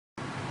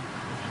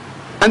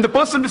And the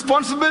person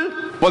responsible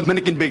was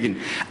Menachem Begin.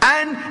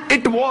 And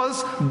it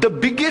was the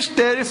biggest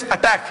terrorist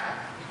attack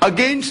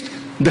against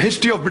the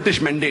history of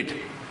British Mandate,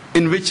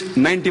 in which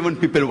 91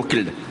 people were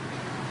killed.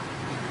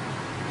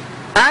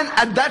 And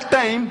at that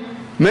time,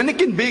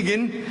 Menachem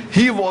Begin,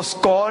 he was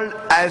called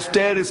as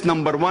terrorist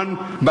number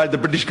 1 by the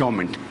British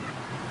government.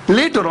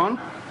 Later on,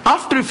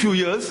 after a few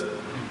years,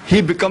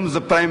 he becomes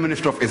the Prime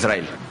Minister of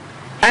Israel.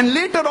 And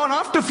later on,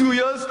 after a few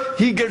years,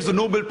 he gets the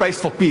Nobel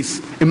Prize for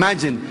Peace.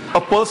 Imagine,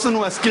 a person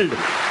who has killed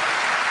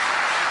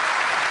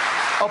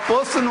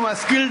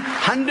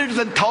hundreds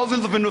and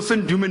thousands of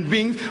innocent human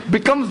beings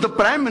becomes the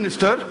Prime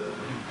Minister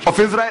of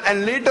Israel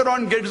and later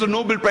on gets the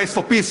Nobel Prize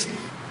for Peace.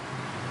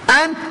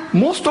 And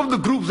most of the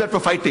groups that were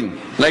fighting,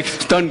 like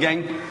Stern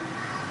Gang,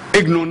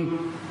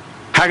 Ignun,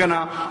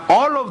 Haganah,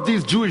 all of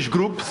these Jewish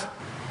groups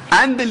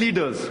and the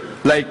leaders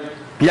like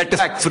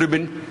Yitzhak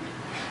Rabin,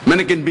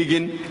 Menachem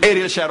Begin,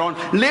 Ariel Sharon,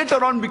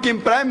 later on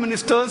became prime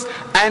ministers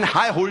and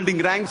high holding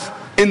ranks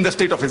in the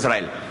state of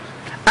Israel.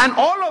 And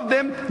all of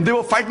them, they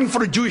were fighting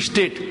for a Jewish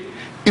state.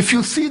 If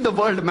you see the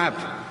world map,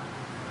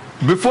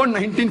 before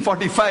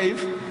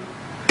 1945,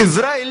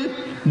 Israel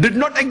did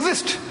not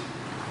exist.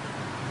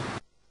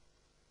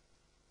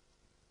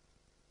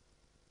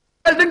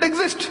 It didn't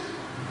exist.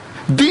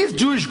 These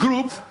Jewish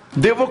groups,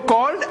 they were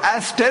called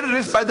as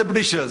terrorists by the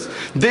Britishers.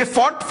 They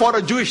fought for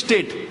a Jewish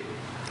state.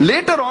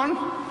 Later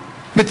on,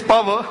 with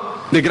power,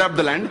 they grabbed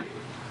the land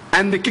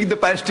and they kicked the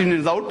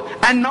Palestinians out.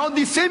 And now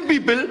these same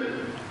people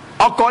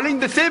are calling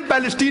the same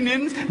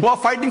Palestinians who are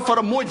fighting for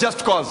a more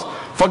just cause,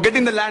 for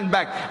getting the land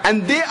back.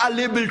 And they are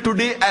labeled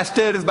today as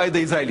terrorists by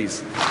the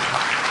Israelis.